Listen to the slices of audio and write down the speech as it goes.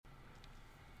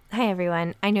Hi,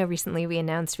 everyone. I know recently we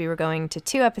announced we were going to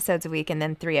 2 episodes a week and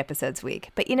then 3 episodes a week.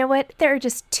 But you know what? There are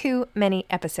just too many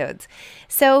episodes.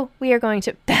 So we are going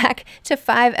back to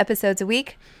 5 episodes a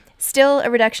week. Still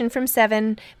a reduction from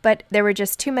 7, but there were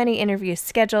just too many interviews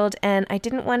scheduled, and I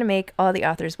didn't want to make all the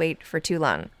authors wait for too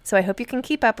long. So I hope you can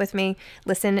keep up with me.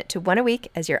 Listen to 1 a week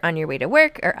as you're on your way to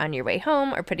work or on your way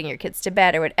home or putting your kids to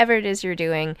bed or whatever it is you're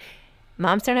doing.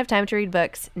 Moms Don't Have Time to Read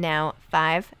Books, now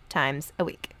 5 times a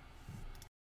week.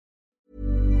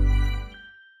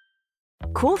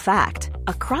 Cool fact,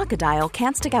 a crocodile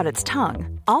can't stick out its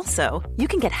tongue. Also, you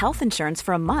can get health insurance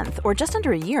for a month or just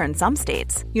under a year in some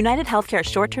states. United Healthcare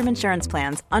short-term insurance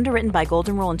plans, underwritten by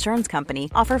Golden Rule Insurance Company,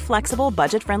 offer flexible,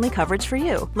 budget-friendly coverage for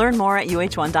you. Learn more at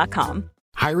uh1.com.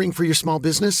 Hiring for your small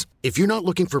business? If you're not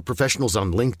looking for professionals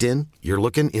on LinkedIn, you're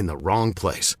looking in the wrong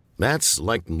place. That's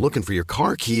like looking for your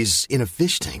car keys in a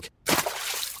fish tank.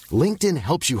 LinkedIn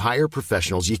helps you hire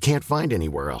professionals you can't find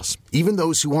anywhere else, even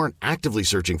those who aren't actively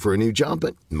searching for a new job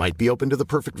but might be open to the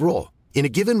perfect role. In a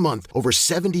given month, over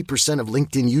 70% of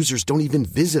LinkedIn users don't even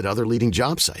visit other leading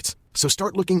job sites. So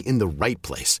start looking in the right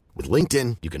place. With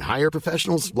LinkedIn, you can hire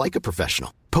professionals like a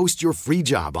professional. Post your free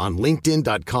job on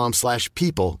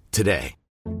linkedin.com/people today.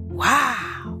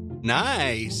 Wow.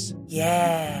 Nice.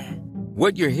 Yeah.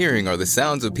 What you're hearing are the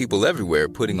sounds of people everywhere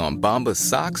putting on Bombas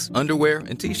socks, underwear,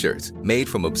 and T-shirts made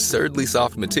from absurdly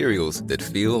soft materials that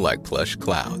feel like plush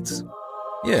clouds.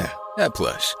 Yeah, that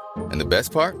plush. And the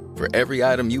best part? For every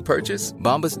item you purchase,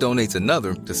 Bombas donates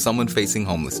another to someone facing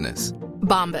homelessness.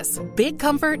 Bombas. Big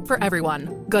comfort for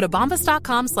everyone. Go to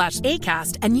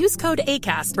bombas.com/ACAST and use code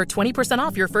ACAST for 20%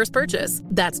 off your first purchase.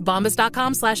 That's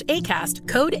bombas.com/ACAST.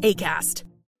 Code ACAST.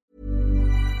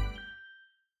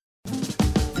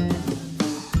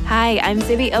 Hi, I'm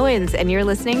Zibby Owens, and you're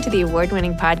listening to the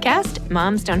award-winning podcast,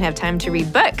 Moms Don't Have Time to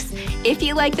Read Books. If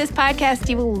you like this podcast,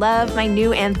 you will love my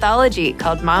new anthology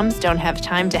called Moms Don't Have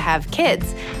Time to Have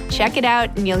Kids. Check it out,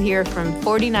 and you'll hear from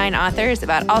 49 authors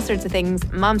about all sorts of things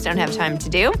moms don't have time to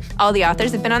do. All the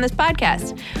authors have been on this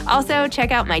podcast. Also,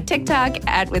 check out my TikTok,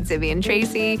 @with Zibby and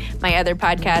Tracy, my other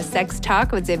podcast, Sex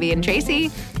Talk with Zibby and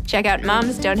Tracy. Check out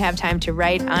Moms Don't Have Time to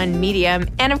Write on Medium.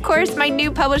 And of course, my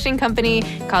new publishing company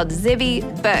called Zibby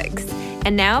Books.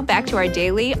 And now back to our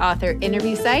daily author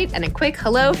interview site and a quick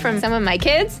hello from some of my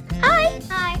kids. Hi.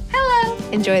 Hi. Hello.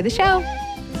 Enjoy the show.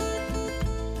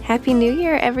 Happy New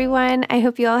Year, everyone. I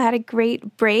hope you all had a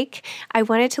great break. I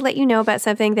wanted to let you know about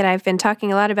something that I've been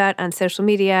talking a lot about on social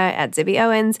media @Zibby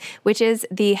Owens, which is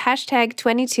the hashtag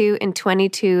 22 in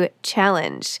 22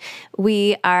 challenge.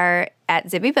 We are at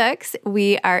Zibby Books,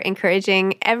 we are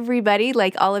encouraging everybody,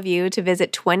 like all of you, to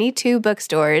visit 22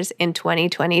 bookstores in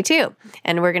 2022.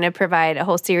 And we're going to provide a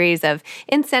whole series of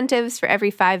incentives for every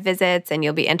 5 visits, and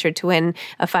you'll be entered to win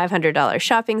a $500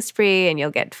 shopping spree, and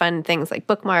you'll get fun things like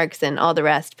bookmarks and all the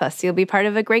rest. Plus, you'll be part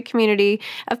of a great community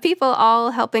of people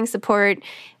all helping support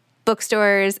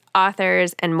bookstores,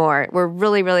 authors, and more. We're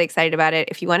really, really excited about it.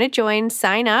 If you want to join,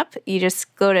 sign up. You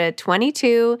just go to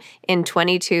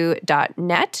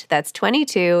 22in22.net. That's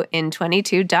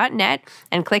 22in22.net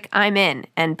and click I'm in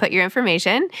and put your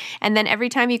information. And then every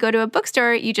time you go to a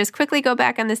bookstore, you just quickly go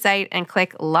back on the site and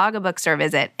click log a bookstore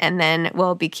visit. And then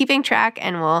we'll be keeping track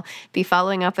and we'll be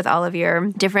following up with all of your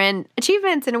different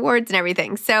achievements and awards and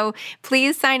everything. So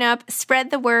please sign up, spread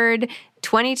the word.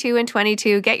 22 in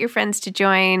 22, get your friends to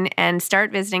join and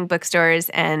start visiting bookstores,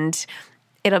 and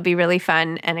it'll be really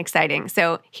fun and exciting.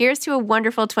 So here's to a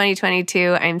wonderful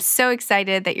 2022. I'm so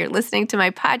excited that you're listening to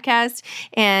my podcast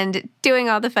and doing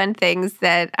all the fun things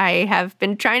that I have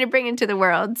been trying to bring into the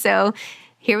world. So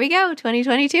here we go,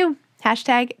 2022.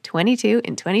 Hashtag 22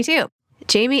 in 22.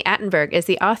 Jami Attenberg is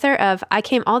the author of I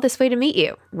Came All This Way to Meet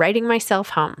You, Writing Myself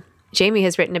Home. Jami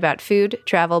has written about food,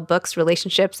 travel, books,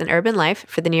 relationships, and urban life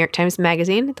for the New York Times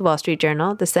Magazine, the Wall Street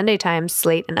Journal, the Sunday Times,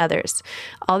 Slate, and others.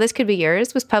 All This Could Be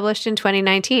Yours was published in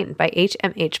 2019 by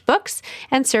HMH Books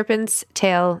and Serpent's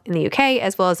Tail in the UK,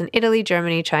 as well as in Italy,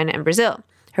 Germany, China, and Brazil.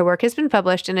 Her work has been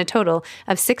published in a total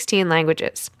of 16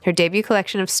 languages. Her debut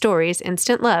collection of stories,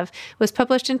 Instant Love, was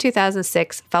published in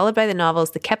 2006, followed by the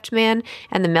novels The Kept Man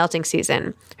and The Melting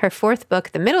Season. Her 4th book,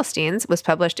 The Middlesteins, was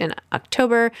published in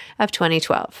October of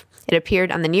 2012. It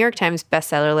appeared on the New York Times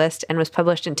bestseller list and was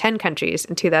published in 10 countries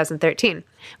in 2013.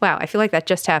 Wow, I feel like that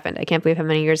just happened. I can't believe how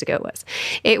many years ago it was.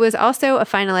 It was also a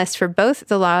finalist for both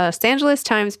the Los Angeles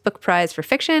Times Book Prize for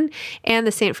Fiction and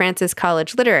the St. Francis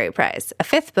College Literary Prize. A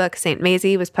 5th book, St.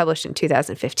 Maisie, was published in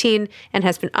 2015 and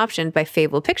has been optioned by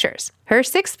Fable Pictures. Her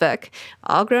 6th book,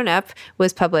 All Grown Up,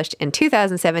 was published in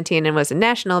 2017 and was a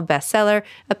national bestseller,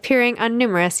 appearing on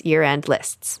numerous year-end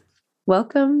lists.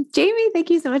 Welcome, Jamie. Thank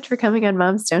you so much for coming on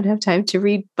Moms Don't Have Time to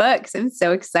Read Books. I'm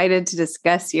so excited to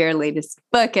discuss your latest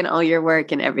book and all your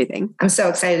work and everything. I'm so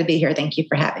excited to be here. Thank you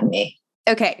for having me.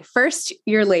 Okay, first,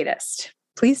 your latest.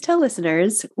 Please tell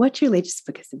listeners what your latest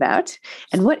book is about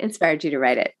and what inspired you to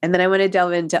write it. And then I want to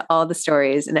delve into all the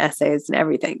stories and essays and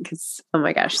everything because, oh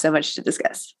my gosh, so much to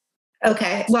discuss.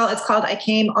 Okay. Well, it's called I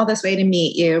Came All This Way to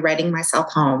Meet You, Writing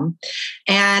Myself Home.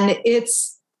 And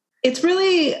it's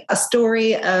really a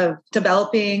story of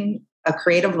developing a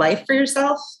creative life for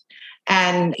yourself.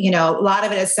 And, a lot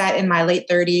of it is set in my late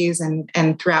 30s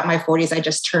and throughout my 40s. I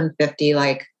just turned 50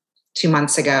 like 2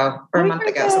 months ago or a month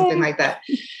ago, something like that.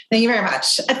 Thank you very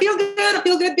much. I feel good. I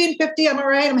feel good being 50. I'm all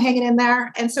right. I'm hanging in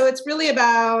there. And so it's really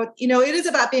about, it is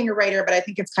about being a writer, but I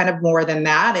think it's kind of more than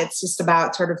that. It's just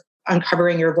about sort of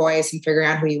uncovering your voice and figuring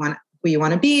out who you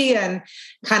want to be and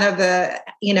kind of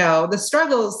the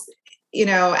struggles,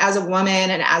 as a woman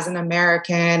and as an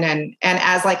American and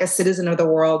as like a citizen of the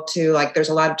world too. Like there's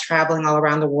a lot of traveling all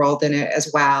around the world in it as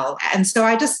well. And so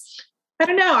I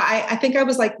don't know. I think I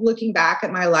was like looking back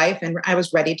at my life and I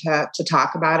was ready to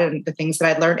talk about it and the things that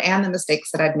I'd learned and the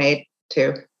mistakes that I'd made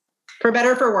too. For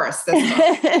better or for worse.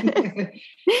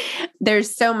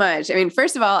 There's so much. I mean,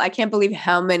 first of all, I can't believe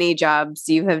how many jobs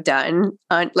you have done.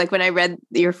 Like when I read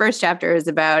your first chapter is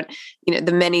about,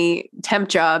 the many temp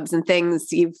jobs and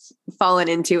things you've fallen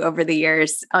into over the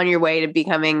years on your way to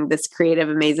becoming this creative,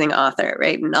 amazing author,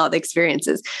 right? And all the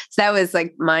experiences. So that was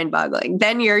like mind boggling.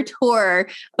 Then your tour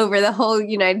over the whole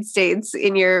United States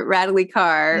in your rattly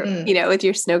car, with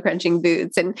your snow crunching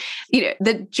boots and,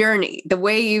 the journey, the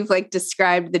way you've like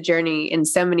described the journey in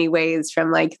so many ways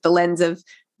from like the lens of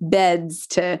beds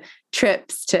to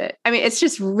trips to, it's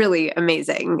just really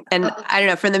amazing. And I don't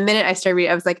know, from the minute I started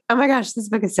reading, I was like, oh my gosh, this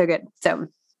book is so good. So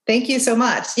thank you so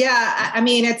much. Yeah.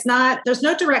 There's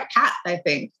no direct path, I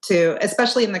think,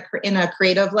 especially in a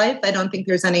creative life. I don't think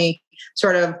there's any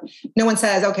sort of, no one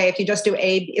says, okay, if you just do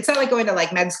it's not like going to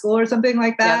like med school or something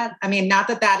like that. Yep. Not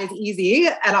that is easy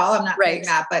at all. I'm not saying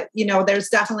that, but there's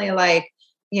definitely like,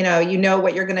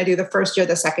 what you're going to do the first year,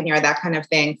 the second year, that kind of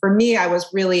thing. For me, I was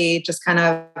really just kind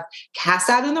of cast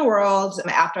out in the world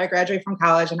after I graduated from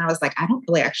college. And I was like, I don't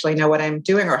really actually know what I'm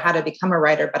doing or how to become a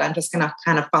writer, but I'm just going to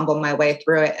kind of fumble my way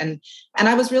through it. And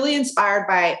I was really inspired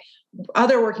by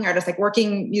other working artists, like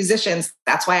working musicians.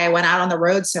 That's why I went out on the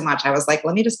road so much. I was like,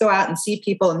 let me just go out and see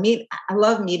people and meet. I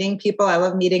love meeting people. I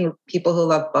love meeting people who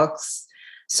love books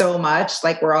so much.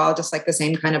 Like we're all just like the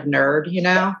same kind of nerd,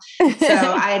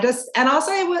 So I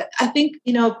think,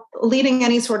 leading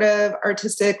any sort of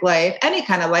artistic life, any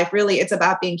kind of life, really, it's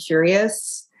about being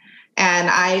curious. And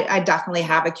I definitely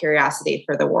have a curiosity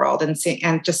for the world and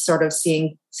just sort of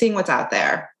seeing what's out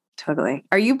there. Totally.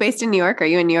 Are you based in New York? Are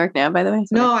you in New York now, by the way?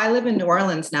 No, I live in New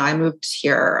Orleans now. I moved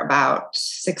here about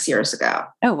 6 years ago.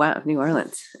 Oh, wow. New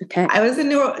Orleans. Okay. I was in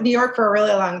New York for a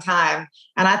really long time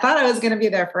and I thought I was going to be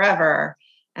there forever.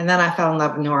 And then I fell in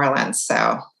love with New Orleans.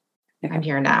 So I'm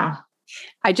here now.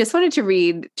 I just wanted to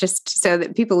read, just so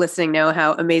that people listening know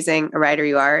how amazing a writer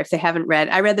you are. If they haven't read,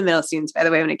 I read The Middle Students, by the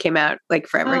way, when it came out like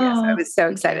forever ago. So I was so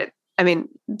excited. To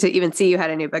even see you had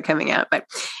a new book coming out. But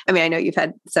I know you've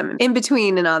had some in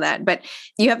between and all that. But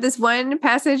you have this one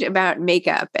passage about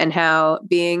makeup and how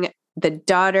being the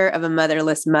daughter of a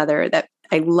motherless mother, that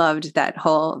I loved that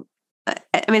whole,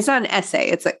 it's not an essay.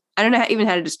 It's like, I don't know even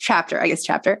how to just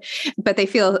chapter, but they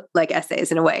feel like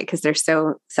essays in a way because they're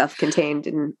so self-contained.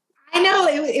 And I know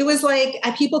it was like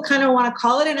people kind of want to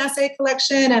call it an essay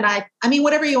collection. And I mean,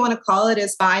 whatever you want to call it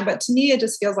is fine. But to me, it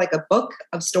just feels like a book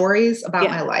of stories about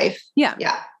my life. Yeah.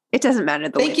 Yeah. It doesn't matter.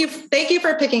 Thank you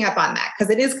for picking up on that. Cause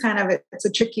it is kind of, it's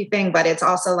a tricky thing, but it's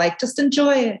also like, just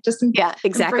enjoy it. Yeah,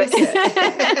 exactly.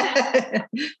 It.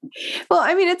 Well,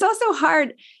 it's also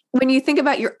hard when you think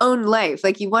about your own life.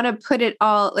 Like you want to put it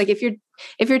all, like if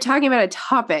you're talking about a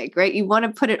topic, right, you want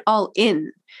to put it all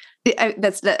in.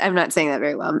 I'm not saying that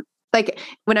very well. Like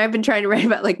when I've been trying to write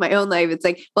about like my own life, it's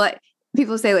like, well,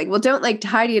 people say like, well, don't like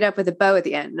tidy it up with a bow at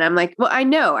the end. And I'm like, well, I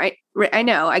know, I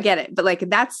get it. But like,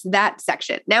 that's that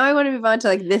section. Now I want to move on to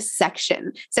like this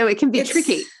section. So it can be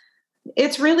tricky.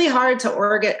 It's really hard to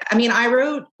organize.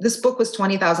 This book was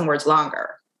 20,000 words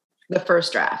longer, the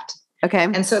first draft. Okay.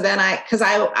 And so then I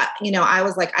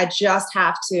was like, I just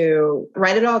have to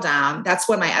write it all down. That's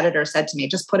what my editor said to me,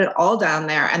 just put it all down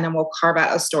there and then we'll carve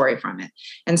out a story from it.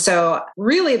 And so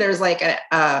really there's like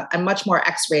a much more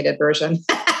X-rated version.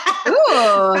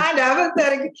 Ooh. Kind of.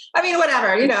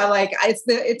 Whatever,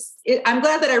 I'm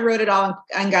glad that I wrote it all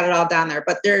and got it all down there,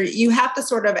 but you have to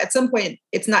sort of, at some point,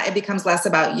 it becomes less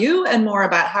about you and more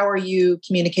about how are you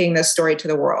communicating this story to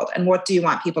the world and what do you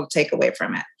want people to take away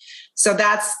from it? So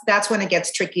that's when it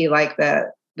gets tricky, like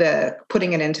the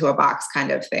putting it into a box kind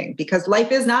of thing, because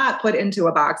life is not put into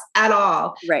a box at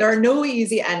all. Right. There are no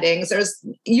easy endings. There's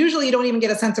usually you don't even get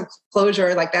a sense of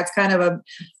closure. Like that's kind of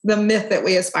the myth that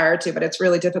we aspire to, but it's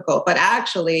really difficult. But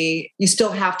actually you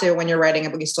still have to, when you're writing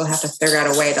a book, you still have to figure out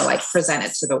a way to like present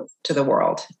it to the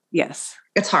world. Yes.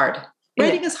 It's hard.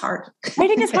 Writing is hard.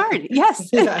 Writing is hard. Yes.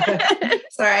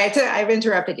 Sorry, I've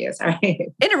interrupted you.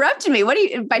 Sorry. Interrupted me. What do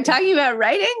you, by talking about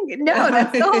writing? No,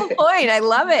 that's the whole point. I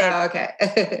love it. Oh,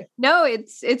 okay. No,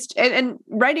 it's and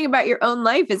writing about your own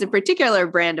life is a particular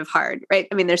brand of hard, right?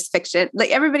 I mean, there's fiction. Like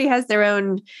everybody has their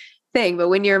own thing, but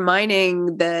when you're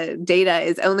mining, the data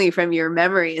is only from your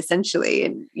memory, essentially,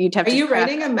 and you'd have. Are you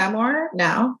writing a memoir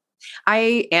now?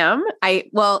 I am.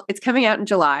 Well, it's coming out in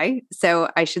July, so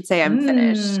I should say I'm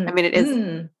finished. I mean, it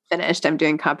is finished. I'm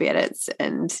doing copy edits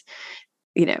and,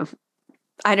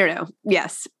 I don't know.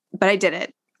 Yes, but I did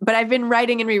it. But I've been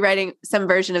writing and rewriting some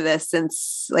version of this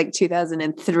since like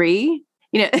 2003,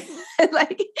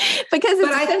 like, because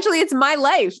essentially it's my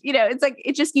life, it's like,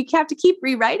 you have to keep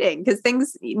rewriting because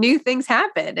new things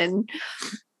happen. And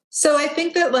so I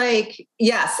think that like,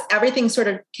 yes, everything sort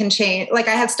of can change. Like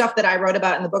I had stuff that I wrote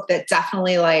about in the book that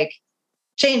definitely like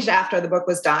changed after the book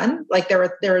was done. Like there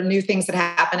were new things that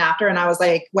happened after. And I was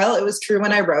like, well, it was true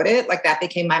when I wrote it. Like that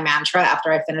became my mantra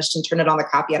after I finished and turned it on the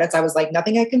copy edits. I was like,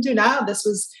 nothing I can do now. This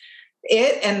was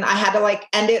it. And I had to like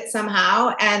end it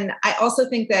somehow. And I also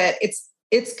think that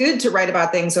it's good to write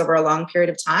about things over a long period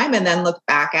of time and then look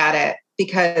back at it,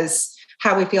 because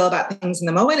how we feel about things in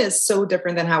the moment is so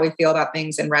different than how we feel about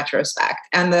things in retrospect.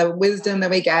 And the wisdom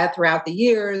that we get throughout the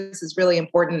years is really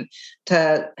important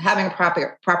to having a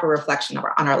proper reflection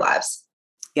on our lives.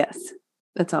 Yes,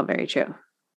 that's all very true.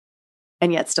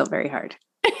 And yet still very hard.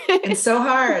 It's so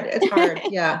hard. It's hard.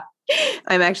 Yeah.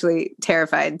 I'm actually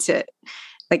terrified to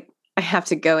I have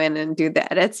to go in and do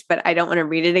the edits, but I don't want to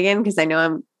read it again because I know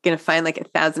I'm going to find like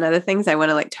 1,000 other things I want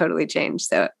to like totally change.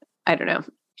 So I don't know.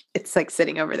 It's like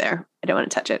sitting over there. I don't want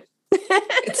to touch it.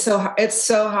 It's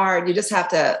so hard. You just have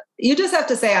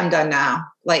to say, I'm done now,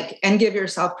 like, and give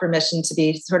yourself permission to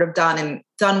be sort of done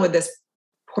with this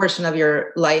portion of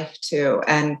your life too.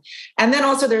 And then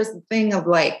also there's the thing of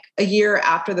like a year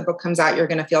after the book comes out, you're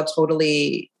going to feel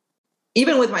totally,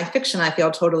 even with my fiction, I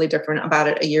feel totally different about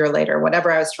it a year later.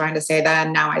 Whatever I was trying to say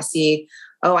then, now I see,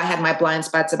 I had my blind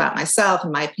spots about myself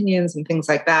and my opinions and things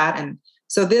like that. And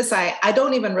so this, I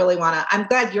don't even really want to, I'm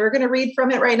glad you're going to read from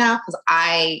it right now because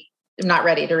I am not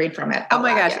ready to read from it. Oh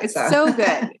my gosh. It's so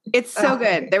good. It's so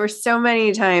good. There were so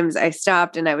many times I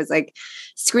stopped and I was like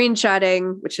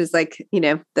screenshotting, which is like,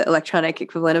 the electronic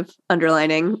equivalent of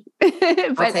underlining.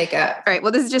 I'll take it. All right.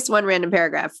 Well, this is just one random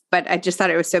paragraph, but I just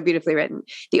thought it was so beautifully written.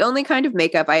 The only kind of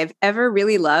makeup I have ever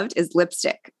really loved is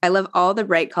lipstick. I love all the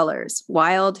bright colors,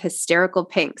 wild, hysterical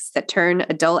pinks that turn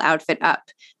a dull outfit up,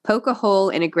 poke a hole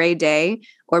in a gray day,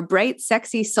 or bright,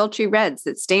 sexy, sultry reds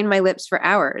that stain my lips for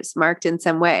hours, marked in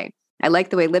some way. I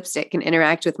like the way lipstick can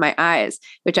interact with my eyes,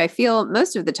 which I feel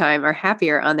most of the time are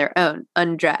happier on their own,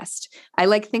 undressed. I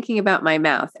like thinking about my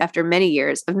mouth after many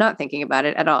years of not thinking about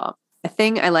it at all. A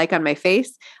thing I like on my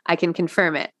face, I can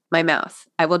confirm it. My mouth.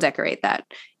 I will decorate that.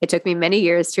 It took me many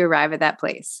years to arrive at that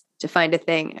place, to find a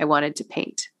thing I wanted to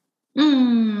paint.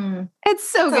 It's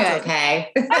so good.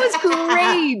 Okay. That was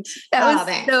great. That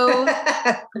was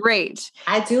so great.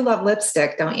 I do love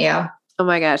lipstick, don't you? Oh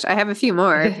my gosh. I have a few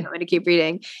more. I'm going to keep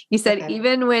reading. You said,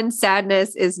 even when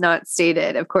sadness is not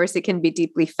stated, of course, it can be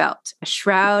deeply felt. A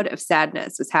shroud of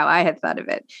sadness was how I had thought of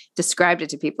it, described it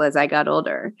to people as I got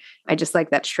older. I just like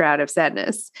that shroud of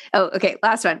sadness. Oh, okay.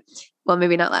 Last one. Well,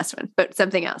 maybe not last one, but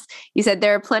something else. You said,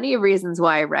 there are plenty of reasons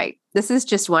why I write. This is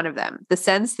just one of them. The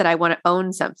sense that I want to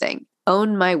own something,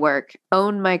 own my work,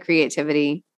 own my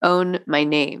creativity, own my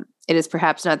name. It is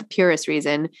perhaps not the purest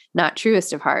reason, not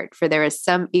truest of heart, for there is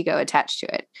some ego attached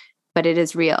to it. But it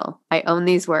is real. I own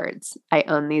these words. I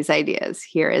own these ideas.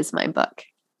 Here is my book.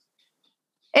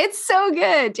 It's so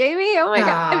good, Jamie. Oh my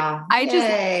God.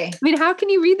 I mean, how can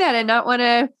you read that and not want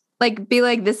to be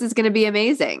like, this is going to be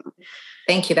amazing?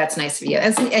 Thank you. That's nice of you.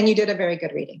 And you did a very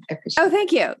good reading. I appreciate it. Oh,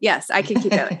 thank you. Yes, I can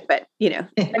keep going, but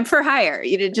I'm for hire.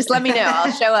 Just let me know.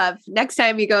 I'll show up next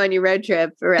time you go on your road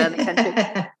trip around the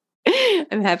country.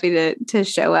 I'm happy to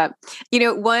show up.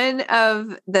 One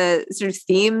of the sort of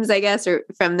themes, I guess, or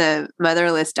from the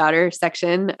motherless daughter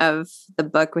section of the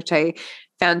book, which I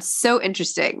found so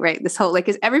interesting, right? This whole,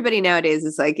 because everybody nowadays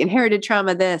is like inherited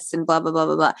trauma, this and blah, blah, blah,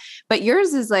 blah, blah. But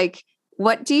yours is like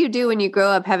what do you do when you grow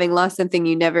up having lost something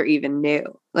you never even knew?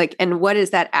 Like, and what does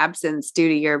that absence do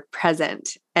to your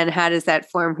present? And how does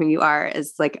that form who you are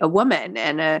as like a woman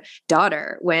and a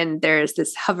daughter when there's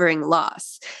this hovering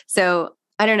loss? So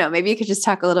I don't know, maybe you could just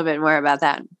talk a little bit more about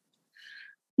that.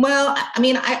 Well, I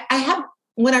mean, I have,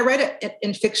 when I write it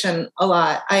in fiction a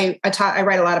lot, I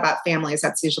write a lot about families.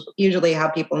 That's usually how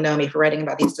people know me, for writing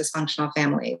about these dysfunctional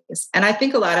families. And I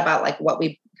think a lot about like what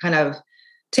we kind of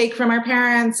take from our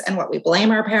parents and what we blame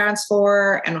our parents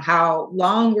for, and how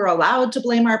long we're allowed to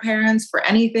blame our parents for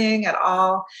anything at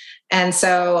all. And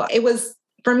so it was,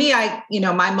 for me,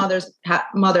 my mother's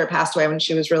mother passed away when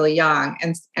she was really young.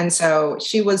 And so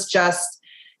she missed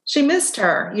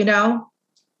her,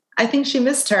 I think she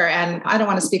missed her. And I don't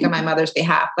want to speak on my mother's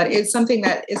behalf, but it's something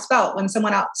that is felt when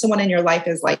someone in your life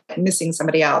is like missing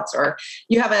somebody else, or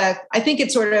you have I think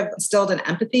it sort of instilled an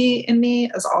empathy in me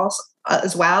as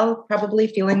well, probably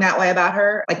feeling that way about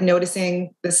her, like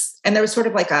noticing this. And there was sort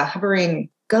of like a hovering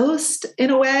ghost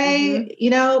in a way,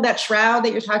 that shroud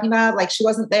that you're talking about, like she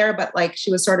wasn't there, but like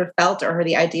she was sort of felt, or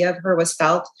the idea of her was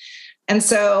felt. And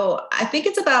so I think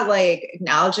it's about like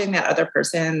acknowledging that other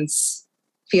person's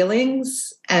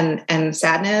feelings and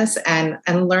sadness and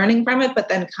learning from it, but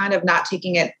then kind of not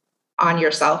taking it on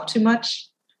yourself too much.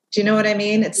 Do you know what I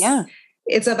mean?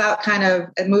 It's about kind of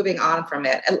moving on from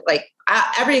it. And like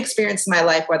every experience in my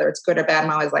life, whether it's good or bad,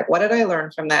 I'm always like, what did I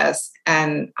learn from this?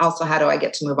 And also, how do I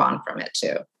get to move on from it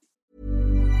too?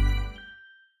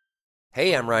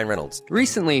 Hey, I'm Ryan Reynolds.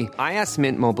 Recently, I asked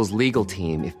Mint Mobile's legal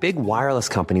team if big wireless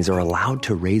companies are allowed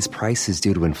to raise prices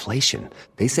due to inflation.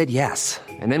 They said yes.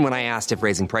 And then when I asked if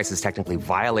raising prices technically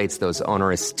violates those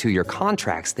onerous 2-year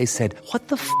contracts, they said, what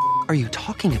the f*** are you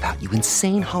talking about, you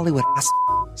insane Hollywood ass f-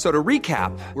 So to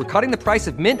recap, we're cutting the price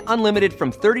of Mint Unlimited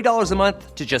from $30 a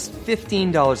month to just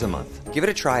 $15 a month. Give it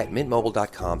a try at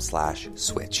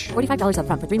mintmobile.com/switch. $45 up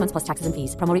front for 3 months plus taxes and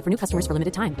fees. Promo rate for new customers for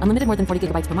limited time. Unlimited more than 40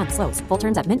 gigabytes per month. Slows full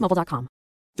terms at mintmobile.com.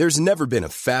 There's never been a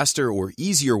faster or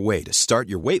easier way to start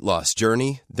your weight loss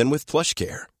journey than with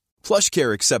PlushCare.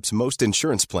 PlushCare accepts most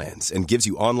insurance plans and gives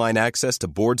you online access to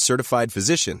board-certified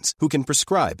physicians who can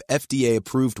prescribe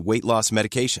FDA-approved weight loss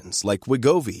medications like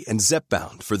Wegovy and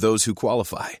Zepbound for those who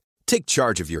qualify. Take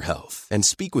charge of your health and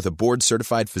speak with a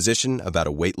board-certified physician about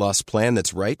a weight loss plan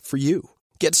that's right for you.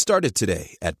 Get started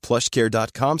today at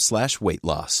plushcare.com/weight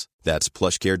loss. That's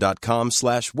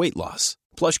plushcare.com/weight loss.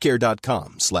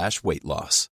 plushcare.com/weight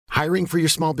loss. Hiring for your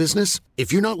small business?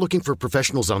 If you're not looking for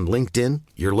professionals on LinkedIn,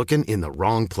 you're looking in the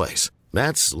wrong place.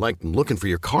 That's like looking for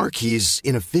your car keys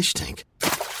in a fish tank.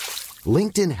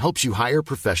 LinkedIn helps you hire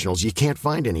professionals you can't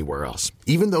find anywhere else,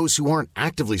 even those who aren't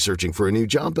actively searching for a new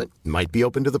job but might be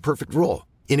open to the perfect role.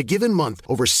 In a given month,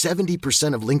 over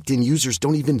 70% of LinkedIn users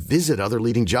don't even visit other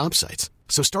leading job sites.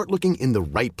 So start looking in the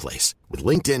right place. With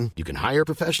LinkedIn, you can hire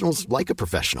professionals like a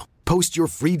professional. Post your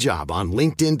free job on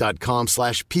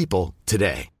linkedin.com/people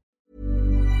today.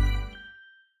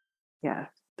 Yeah,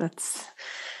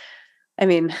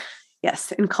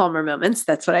 yes, in calmer moments,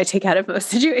 that's what I take out of most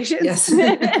situations. Yes.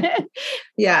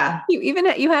 Yeah.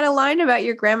 You had a line about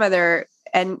your grandmother,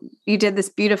 and you did this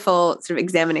beautiful sort of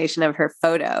examination of her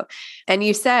photo. And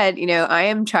you said, I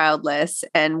am childless,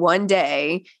 and one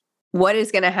day, what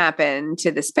is going to happen to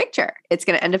this picture? It's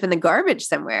going to end up in the garbage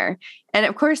somewhere. And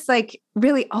of course, like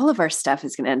really all of our stuff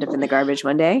is going to end up in the garbage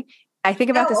one day. I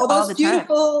think about this all the time.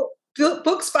 Beautiful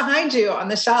books behind you on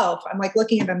the shelf. I'm like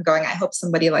looking at them going, I hope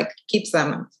somebody like keeps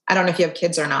them. I don't know if you have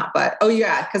kids or not, but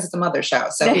because it's a mother show.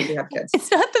 So we do have kids.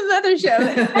 It's not the mother show.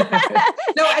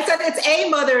 No, I said it's a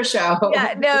mother show.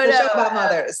 Yeah, it's a show about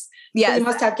mothers. Yeah, so you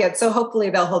must have kids. So hopefully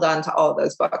they'll hold on to all of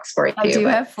those books for you. I do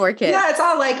have 4 kids. Yeah,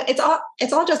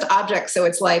 it's all just objects. So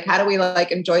it's like, how do we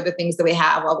like enjoy the things that we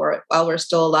have while we're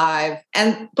still alive?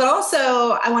 But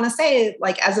also I want to say,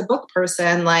 like, as a book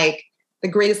person, like the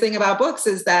greatest thing about books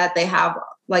is that they have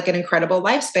like an incredible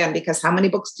lifespan, because how many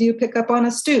books do you pick up on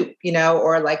a stoop,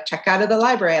 or like check out of the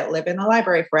library, live in the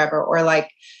library forever, or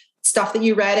like stuff that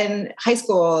you read in high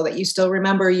school that you still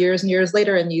remember years and years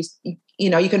later. And you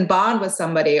can bond with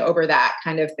somebody over that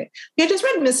kind of thing. I just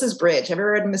read Mrs. Bridge. Have you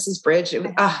ever read Mrs. Bridge?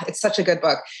 It's such a good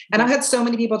book. And I've had so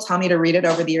many people tell me to read it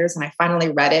over the years. And I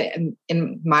finally read it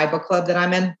in my book club that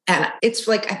I'm in. And it's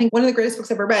like, I think one of the greatest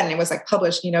books I've ever read. And it was like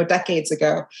published, decades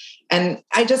ago. And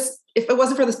if it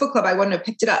wasn't for this book club, I wouldn't have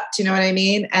picked it up. Do you know what I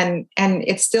mean? And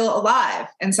it's still alive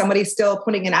and somebody's still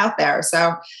putting it out there.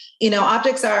 So,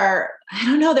 objects are, I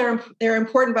don't know, they're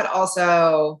important, but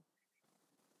also,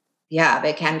 yeah,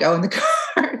 they can go in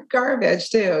the garbage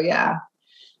too. Yeah.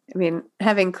 I mean,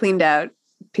 having cleaned out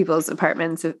people's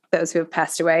apartments of those who have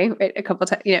passed away, right, a couple of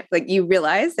times, like you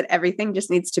realize that everything just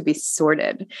needs to be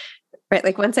sorted. Right.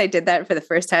 Like once I did that for the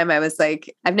first time, I was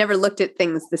like, I've never looked at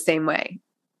things the same way.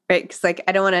 Right. Because like,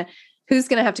 I don't want to, who's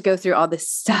going to have to go through all this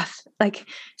stuff? Like,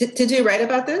 did you write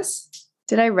about this?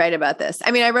 Did I write about this?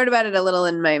 I mean, I wrote about it a little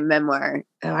in my memoir.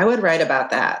 Oh, I would write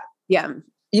about that. Yeah.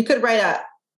 You could write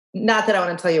not that I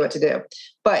want to tell you what to do,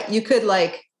 but you could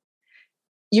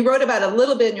you wrote about a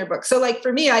little bit in your book. So like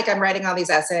for me, like I'm writing all these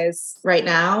essays right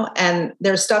now, and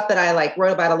there's stuff that I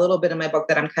wrote about a little bit in my book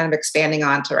that I'm kind of expanding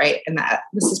on to write. And that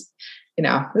this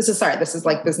is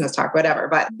like business talk, whatever,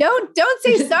 but don't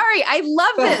say sorry. I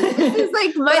love this. This is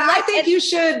like my life.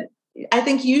 I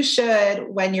think you should,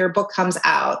 when your book comes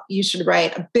out, you should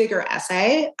write a bigger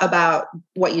essay about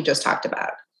what you just talked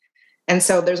about. And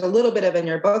so there's a little bit of in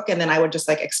your book, and then I would just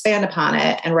expand upon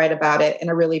it and write about it in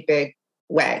a really big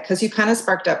way, because you kind of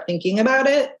sparked up thinking about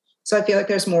it. So I feel like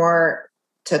there's more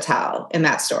to tell in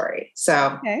that story.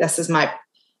 So This is my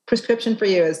prescription for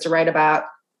you, is to write about,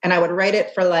 and I would write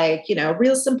it for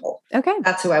Real Simple. Okay.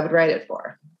 That's who I would write it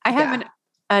for. I have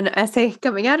an essay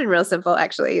coming out in Real Simple,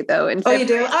 actually, though. In February. You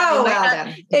do? Oh,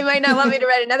 then. They might not want me to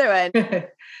write another one.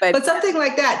 But something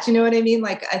like that, do you know what I mean?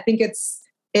 I think it's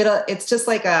just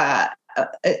like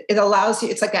it allows you,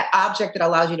 it's like an object that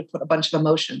allows you to put a bunch of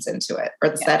emotions into it, or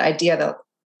it's that idea that,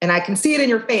 and I can see it in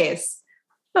your face.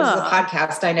 This is a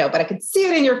podcast, I know, but I can see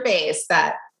it in your face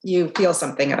that you feel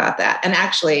something about that. And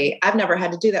actually, I've never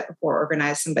had to do that before,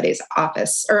 organize somebody's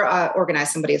office or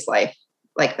organize somebody's life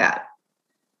like that.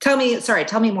 Tell me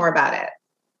more about it.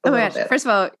 Oh my gosh. First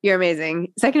of all, you're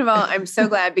amazing. Second of all, I'm so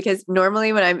glad, because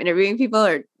normally when I'm interviewing people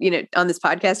or, on this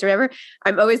podcast or whatever,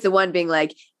 I'm always the one being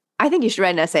like, I think you should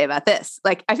write an essay about this.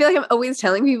 Like, I feel like I'm always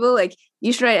telling people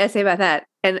you should write an essay about that.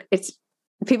 And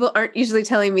people aren't usually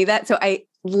telling me that. So I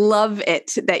love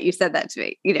it that you said that to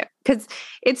me, because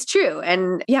it's true.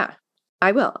 And yeah,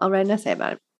 I'll write an essay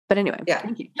about it. But anyway. Yeah.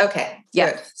 Thank you. Okay.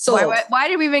 Yeah. So why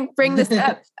did we even bring this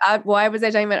up? Why was I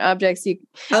talking about objects?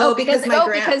 Because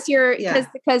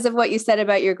of what you said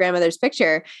about your grandmother's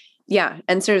picture. Yeah.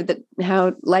 And sort of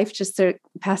how life just sort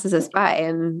of passes us by,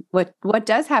 and what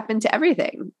does happen to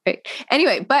everything. Right?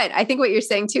 Anyway, but I think what you're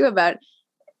saying too about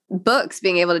books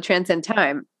being able to transcend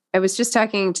time. I was just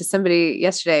talking to somebody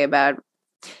yesterday about,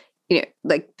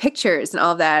 pictures and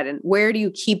all of that. And where do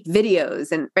you keep videos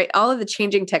and all of the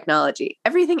changing technology,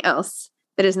 everything else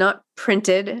that is not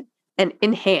printed and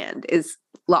in hand is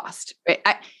lost. Right.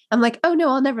 I'm like, oh no,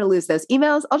 I'll never lose those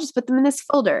emails. I'll just put them in this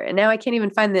folder. And now I can't even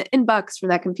find the inbox from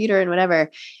that computer and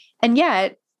whatever. And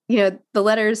yet, the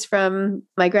letters from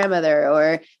my grandmother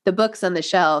or the books on the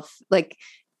shelf,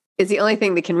 is the only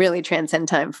thing that can really transcend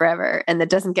time forever, and that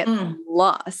doesn't get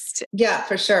lost. Yeah,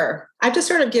 for sure. I've just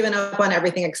sort of given up on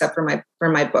everything except for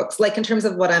my books. In terms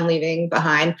of what I'm leaving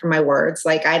behind for my words,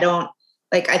 I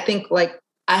think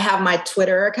I have my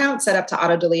Twitter account set up to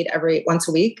auto delete once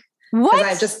a week. What?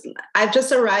 I've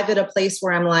just arrived at a place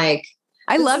where I'm like,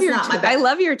 I love your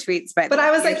tweets, by the way. But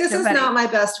I was like, this is not my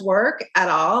best work at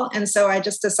all. And so I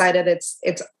just decided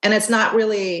it's not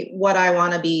really what I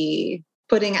want to be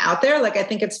putting out there. I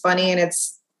think it's funny, and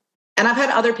I've had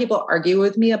other people argue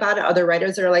with me about it. Other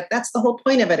writers that are like, that's the whole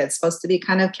point of it. It's supposed to be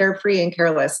kind of carefree and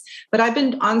careless. But I've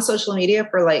been on social media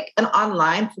for and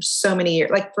online for so many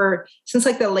years, since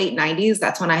the late 90s.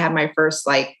 That's when I had my first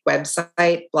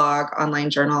website, blog, online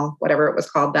journal, whatever it was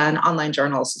called then. Online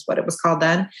journals is what it was called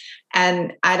then.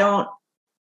 And I don't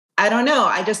know.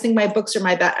 I just think my books are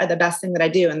are the best thing that I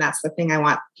do. And that's the thing I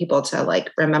want people to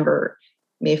remember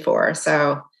me for.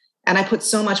 So, and I put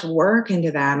so much work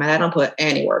into them, and I don't put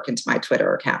any work into my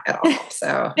Twitter account at all.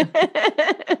 So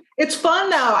it's fun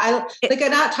though. I'm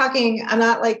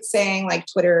not saying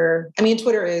Twitter. I mean,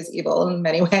 Twitter is evil in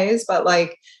many ways, but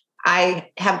I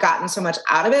have gotten so much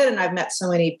out of it, and I've met so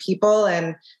many people,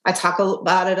 and I talk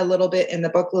about it a little bit in the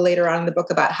book later on in the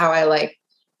book about how I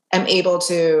am able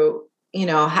to,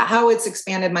 how it's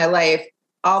expanded my life.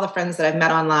 All the friends that I've met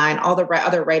online, all the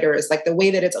other writers, the way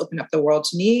that it's opened up the world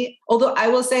to me. Although I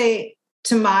will say,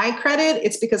 to my credit,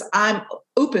 it's because I'm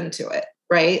open to it,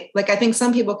 right? I think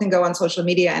some people can go on social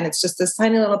media and it's just this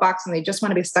tiny little box, and they just want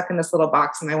to be stuck in this little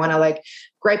box, and they want to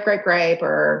gripe,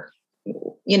 or,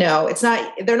 it's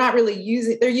not, they're not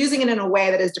really they're using it in a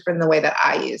way that is different than the way that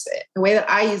I use it. The way that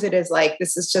I use it is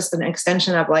this is just an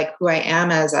extension of who I am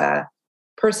as a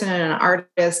person and an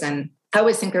artist. And I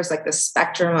always think there's this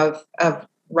spectrum of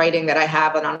writing that I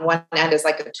have. And on one end is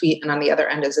a tweet, and on the other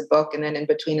end is a book. And then in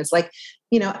between is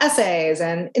essays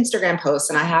and Instagram posts.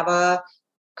 And I have a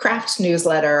craft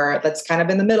newsletter that's kind of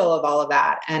in the middle of all of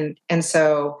that. And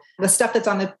so the stuff that's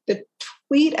on the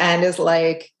tweet end is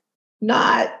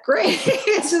not great.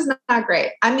 It's just not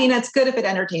great. I mean, it's good if it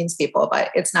entertains people,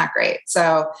 but it's not great.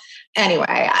 So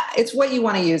anyway, it's what you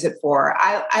want to use it for.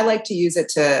 I like to use it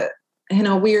to, in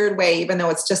a weird way, even though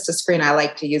it's just a screen, I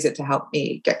like to use it to help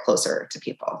me get closer to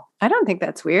people. I don't think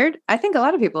that's weird. I think a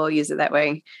lot of people use it that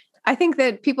way. I think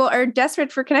that people are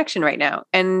desperate for connection right now.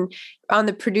 And on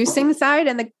the producing side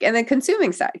and the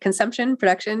consuming side, consumption,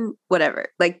 production, whatever,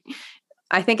 like,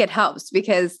 I think it helps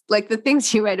because like the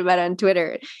things you write about on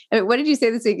Twitter, I mean, what did you say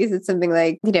this week? Is it something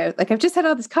like, you know, like I've just had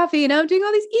all this coffee and now I'm doing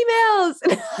all these emails.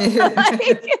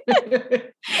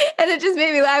 And it just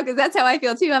made me laugh because that's how I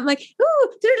feel too. I'm like, ooh,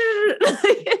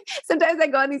 sometimes I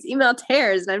go on these email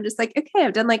tears and I'm just like, okay,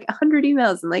 I've done like 100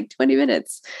 emails in like 20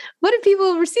 minutes. What do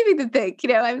people receiving them think? You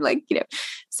know, I'm like, you know,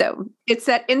 so it's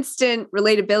that instant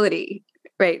relatability,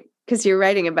 right? Because you're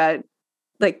writing about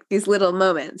like these little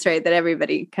moments, right? That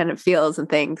everybody kind of feels and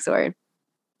thinks, or.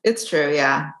 It's true.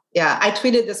 Yeah. Yeah. I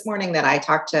tweeted this morning that I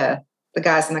talked to the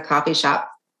guys in the coffee shop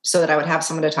so that I would have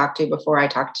someone to talk to before I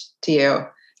talked to you.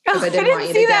 I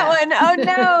didn't see that one. Oh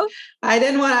no. I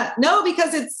didn't want to, no,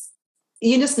 because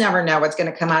you just never know what's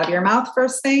going to come out of your mouth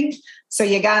first thing. So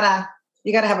you gotta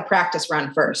have a practice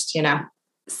run first, you know?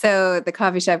 So the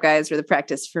coffee shop guys were the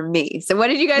practice for me. So what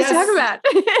did you guys talk about?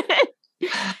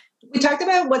 We talked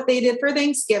about what they did for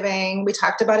Thanksgiving. We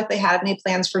talked about if they had any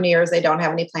plans for New Year's. They don't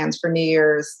have any plans for New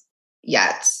Year's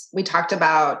yet. We talked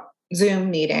about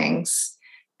Zoom meetings,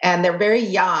 and they're very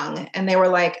young. And they were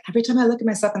like, every time I look at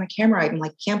myself in the camera, I'm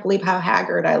like, can't believe how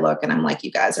haggard I look. And I'm like,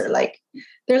 you guys are like,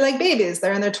 they're like babies.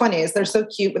 They're in their 20s. They're so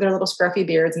cute with their little scruffy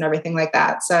beards and everything like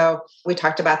that. So we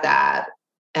talked about that,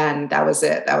 and that was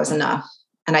it. That was enough.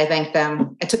 And I thanked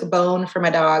them. I took a bone for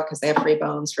my dog because they have free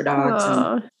bones for dogs.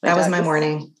 And that was my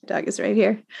morning. My dog is right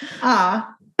here.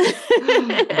 Aw.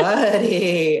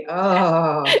 Buddy.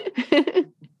 Oh.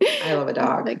 I love a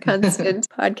dog. My constant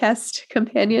podcast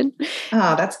companion.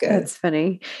 Oh, that's good. That's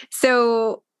funny.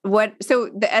 So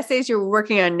the essays you're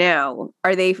working on now,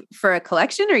 are they for a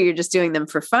collection, or you're just doing them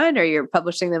for fun, or you're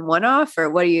publishing them one-off,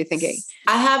 or what are you thinking?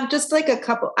 I have just like a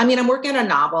couple. I mean, I'm working on a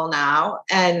novel now,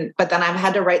 but then I've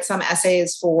had to write some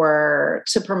essays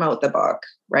to promote the book,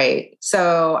 right?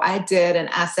 So I did an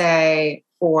essay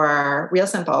for Real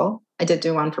Simple. I did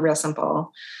do one for Real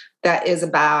Simple that is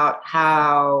about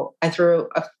how I threw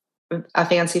a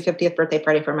fancy 50th birthday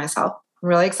party for myself. I'm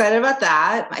really excited about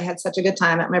that. I had such a good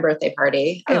time at my birthday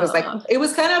party. It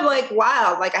was kind of like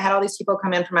wild. Like I had all these people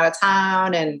come in from out of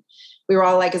town, and we were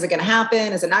all like, is it going to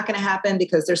happen? Is it not going to happen?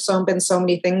 Because there's been so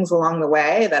many things along the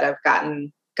way that have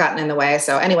gotten in the way.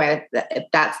 So anyway,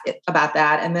 that's it about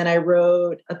that. And then I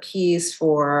wrote a piece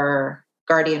for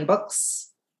Guardian Books.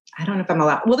 I don't know if I'm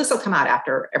allowed. Well, this will come out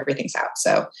after everything's out.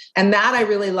 So, and that I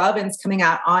really love, and it's coming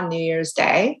out on New Year's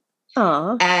Day.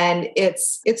 Aww. And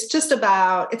it's just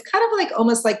about, it's kind of like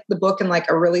almost like the book in like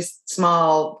a really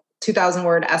small 2,000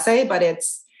 word essay, but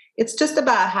it's just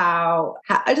about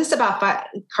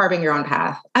carving your own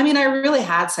path. I mean, I really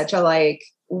had such a like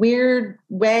weird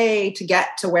way to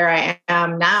get to where I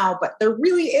am now, but there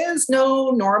really is no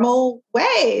normal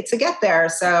way to get there.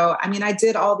 So, I mean, I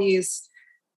did all these,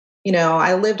 you know,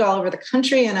 I lived all over the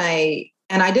country, and I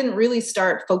didn't really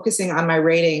start focusing on my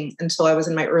writing until I was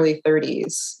in my early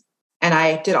 30s. And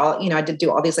I did do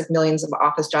all these like millions of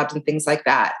office jobs and things like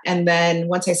that. And then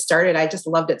once I started, I just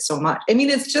loved it so much. I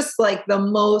mean, it's just like the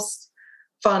most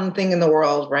fun thing in the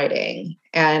world, writing.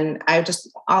 And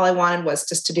all I wanted was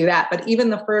just to do that. But even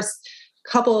the first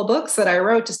couple of books that I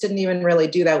wrote just didn't even really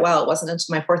do that well. It wasn't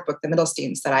until my fourth book, The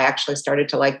Middlesteins, that I actually started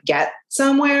to like get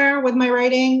somewhere with my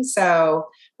writing. So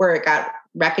where it got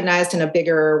recognized in a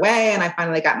bigger way. And I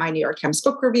finally got my New York Times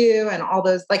book review and all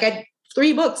those, like I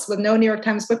 3 books with no New York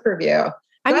Times book review.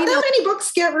 I mean, how many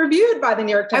books get reviewed by the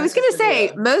New York Times? I was going to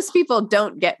say, most people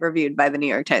don't get reviewed by the New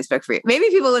York Times book review. Maybe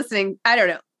people listening, I don't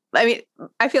know. I mean,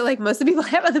 I feel like most of the people I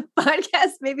have on the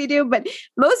podcast maybe do, but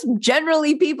most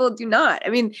generally people do not. I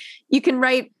mean, you can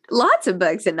write lots of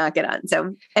books and not get on.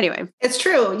 So anyway. It's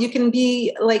true. You can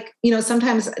be like, you know,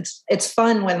 sometimes it's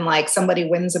fun when like somebody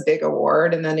wins a big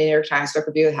award and then the New York Times book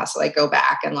review has to like go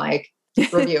back and like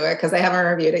review it because they haven't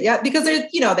reviewed it yet, because they're,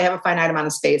 you know, they have a finite amount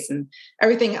of space and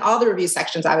everything. All the review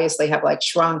sections obviously have like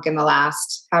shrunk in the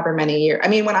last however many years. I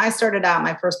mean, when I started out,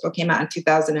 my first book came out in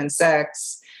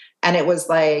 2006, and it was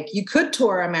like, you could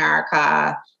tour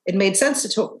America. It made sense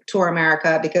to tour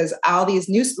America because all these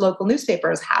local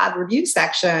newspapers had review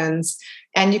sections,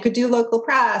 and you could do local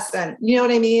press, and you know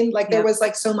what I mean? Like there was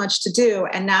like so much to do.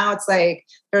 And now it's like,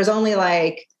 there's only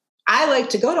like, I like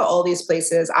to go to all these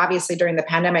places. Obviously, during the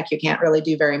pandemic, you can't really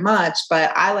do very much,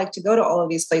 but I like to go to all of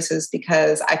these places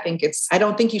because I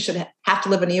don't think you should have to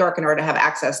live in New York in order to have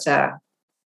access to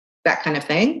that kind of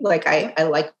thing. Like I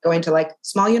like going to like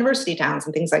small university towns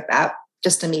and things like that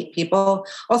just to meet people.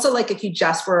 Also, like if you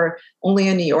just were only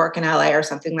in New York and LA or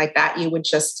something like that, you would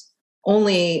just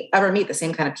only ever meet the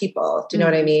same kind of people. Do you know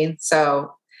what I mean?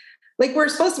 So like we're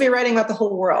supposed to be writing about the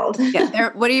whole world.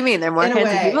 Yeah. What do you mean? There are more kinds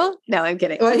of people? No, I'm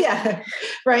kidding. Well, yeah.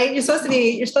 Right. You're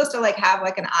supposed to like have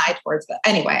like an eye towards that.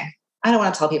 Anyway, I don't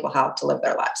want to tell people how to live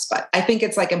their lives, but I think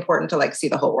it's like important to like see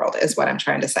the whole world is what I'm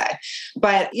trying to say.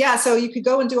 But yeah, so you could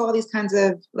go and do all these kinds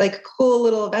of like cool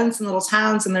little events in little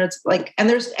towns and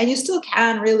you still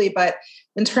can really, but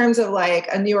in terms of like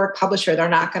a New York publisher, they're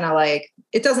not going to like,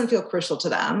 it doesn't feel crucial to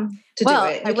them to do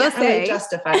it. I will say, really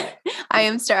justify it.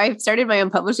 I've started my own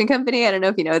publishing company. I don't know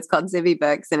if you know, it's called Zibby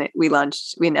Books, and we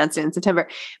announced it in September.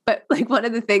 But like one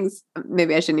of the things,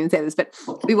 maybe I shouldn't even say this, but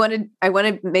I want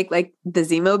to make like the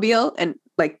Z-Mobile and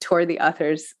like tour the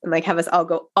authors and like have us all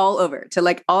go all over to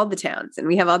like all the towns. And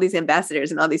we have all these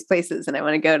ambassadors in all these places. And I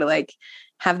want to go to like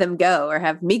have them go or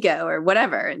have me go or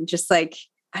whatever. And just like,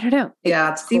 I don't know.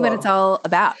 See what it's all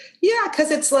about. Yeah.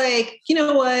 Cause it's like, you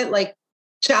know what, like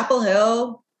Chapel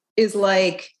Hill is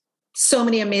like so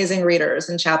many amazing readers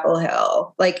in Chapel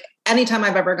Hill. Like anytime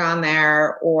I've ever gone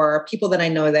there or people that I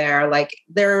know there, like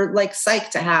they're like psyched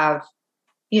to have,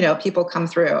 you know, people come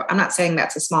through. I'm not saying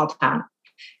that's a small town.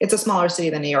 It's a smaller city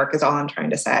than New York is all I'm trying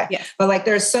to say. Yeah. But like,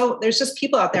 there's just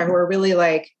people out there who are really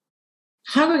like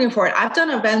hungering for it. I've done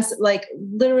events like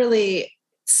literally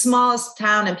smallest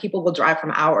town and people will drive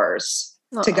from hours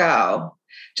to go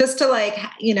just to like,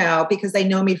 you know, because they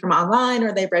know me from online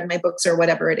or they've read my books or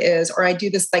whatever it is. Or I do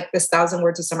this 1,000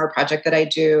 Words of Summer project that I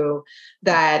do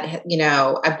that, you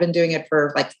know, I've been doing it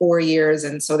for like 4 years.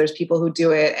 And so there's people who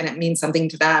do it and it means something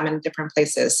to them in different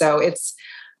places. So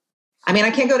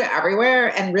I can't go to everywhere.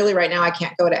 And really right now I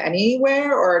can't go to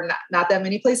anywhere or not that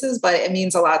many places, but it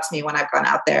means a lot to me when I've gone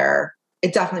out there.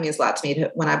 It definitely means a lot to me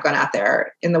when I've gone out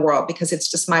there in the world because it's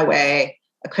just my way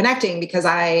of connecting because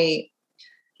the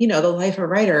life of a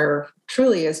writer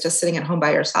truly is just sitting at home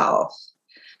by yourself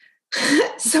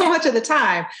so much of the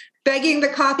time, begging the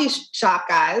coffee shop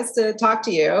guys to talk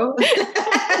to you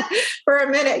for a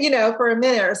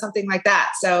minute or something like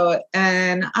that. So,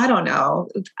 and I don't know,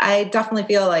 I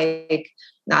definitely feel like,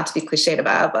 not to be cliched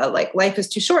about it, but like life is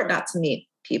too short not to meet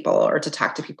people or to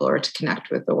talk to people or to connect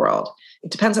with the world.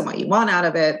 It depends on what you want out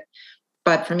of it.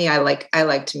 But for me, I like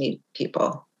to meet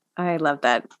people. I love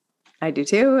that. I do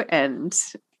too. And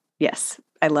yes,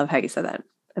 I love how you said that.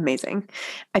 Amazing.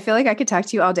 I feel like I could talk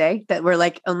to you all day, that we're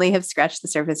like only have scratched the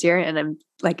surface here. And I'm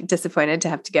like disappointed to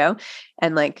have to go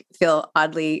and like feel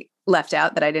oddly left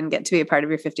out that I didn't get to be a part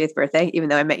of your 50th birthday, even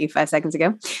though I met you 5 seconds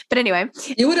ago. But anyway,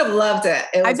 you would have loved it.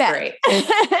 It was great.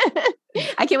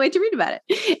 I can't wait to read about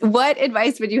it. What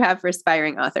advice would you have for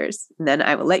aspiring authors? And then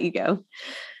I will let you go.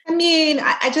 I mean,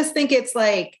 I just think it's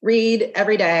like read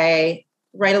every day,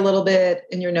 write a little bit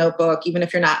in your notebook, even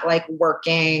if you're not like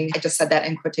working. I just said that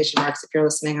in quotation marks if you're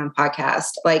listening on podcast.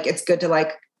 Like it's good to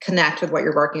like connect with what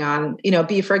you're working on, you know,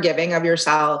 be forgiving of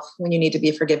yourself when you need to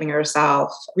be forgiving of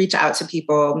yourself, reach out to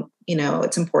people. You know,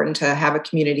 it's important to have a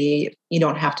community. You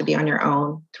don't have to be on your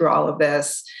own through all of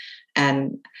this.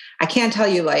 And I can't tell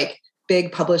you like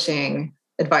big publishing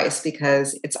advice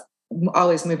because it's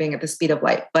always moving at the speed of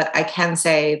light, but I can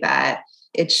say that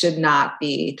it should not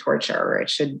be torture.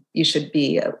 You should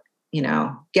be,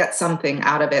 get something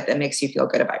out of it that makes you feel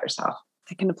good about yourself.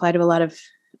 That can apply to a lot of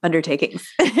undertakings.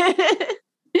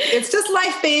 It's just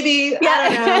life, baby. Yeah.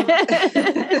 I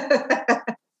don't know.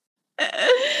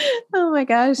 Oh my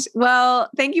gosh. Well,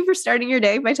 thank you for starting your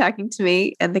day by talking to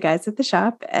me and the guys at the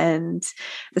shop. And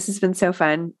this has been so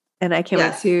fun. And I can't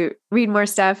wait to read more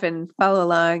stuff and follow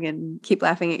along and keep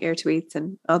laughing at your tweets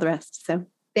and all the rest. So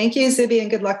thank you, Zibby, and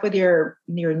good luck with your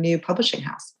new publishing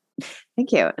house.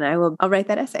 Thank you. And I'll write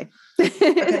that essay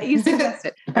that you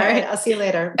suggested. All right. I'll see you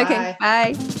later. Bye. Okay.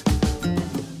 Bye.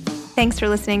 Thanks for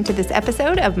listening to this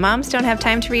episode of Moms Don't Have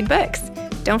Time to Read Books.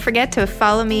 Don't forget to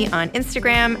follow me on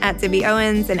Instagram at Zibby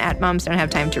Owens and at Moms Don't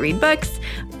Have Time to Read Books.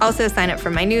 Also sign up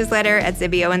for my newsletter at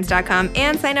zibbyowens.com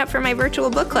and sign up for my virtual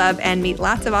book club and meet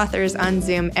lots of authors on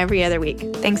Zoom every other week.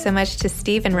 Thanks so much to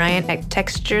Steve and Ryan at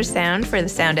Texture Sound for the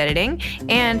sound editing.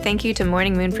 And thank you to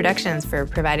Morning Moon Productions for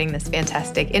providing this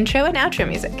fantastic intro and outro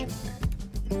music.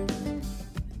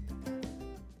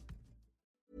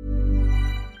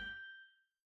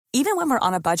 Even when we're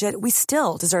on a budget, we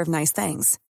still deserve nice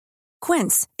things.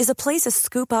 Quince is a place to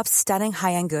scoop up stunning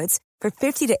high-end goods for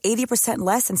 50 to 80%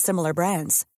 less than similar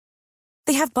brands.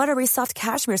 They have buttery soft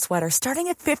cashmere sweaters starting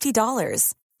at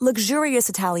 $50, luxurious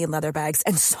Italian leather bags,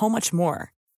 and so much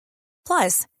more.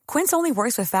 Plus, Quince only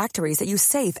works with factories that use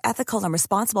safe, ethical, and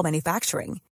responsible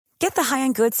manufacturing. Get the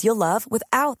high-end goods you'll love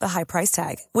without the high price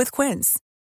tag with Quince.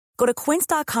 Go to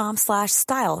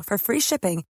quince.com/style for free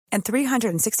shipping and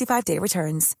 365-day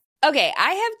returns. Okay,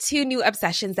 I have two new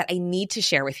obsessions that I need to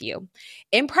share with you.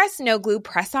 Impress No Glue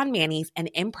Press-On Manis and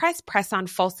Impress Press-On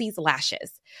Falsies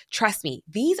Lashes. Trust me,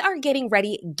 these are getting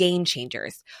ready game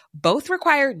changers. Both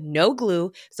require no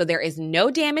glue, so there is no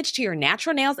damage to your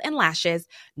natural nails and lashes,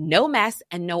 no mess,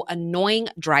 and no annoying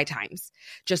dry times.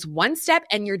 Just one step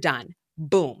and you're done.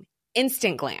 Boom.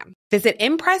 Instant glam. Visit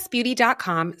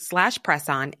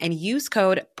impressbeauty.com/presson and use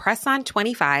code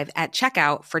PRESSON25 at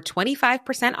checkout for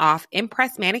 25% off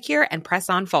Impress Manicure and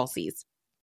Press-On Falsies.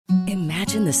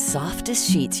 Imagine the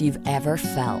softest sheets you've ever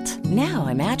felt. Now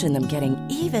imagine them getting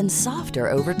even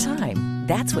softer over time.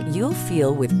 That's what you'll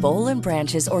feel with Boll &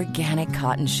 Branch's organic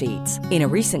cotton sheets. In a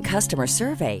recent customer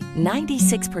survey,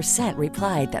 96%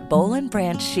 replied that Boll &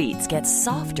 Branch sheets get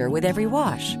softer with every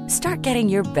wash. Start getting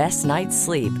your best night's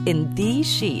sleep in these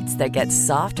sheets that get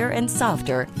softer and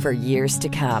softer for years to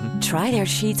come. Try their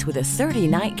sheets with a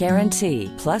 30-night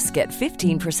guarantee. Plus, get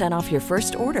 15% off your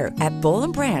first order at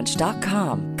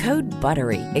bollandbranch.com. Code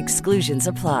BUTTERY. Exclusions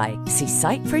apply. See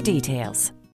site for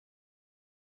details.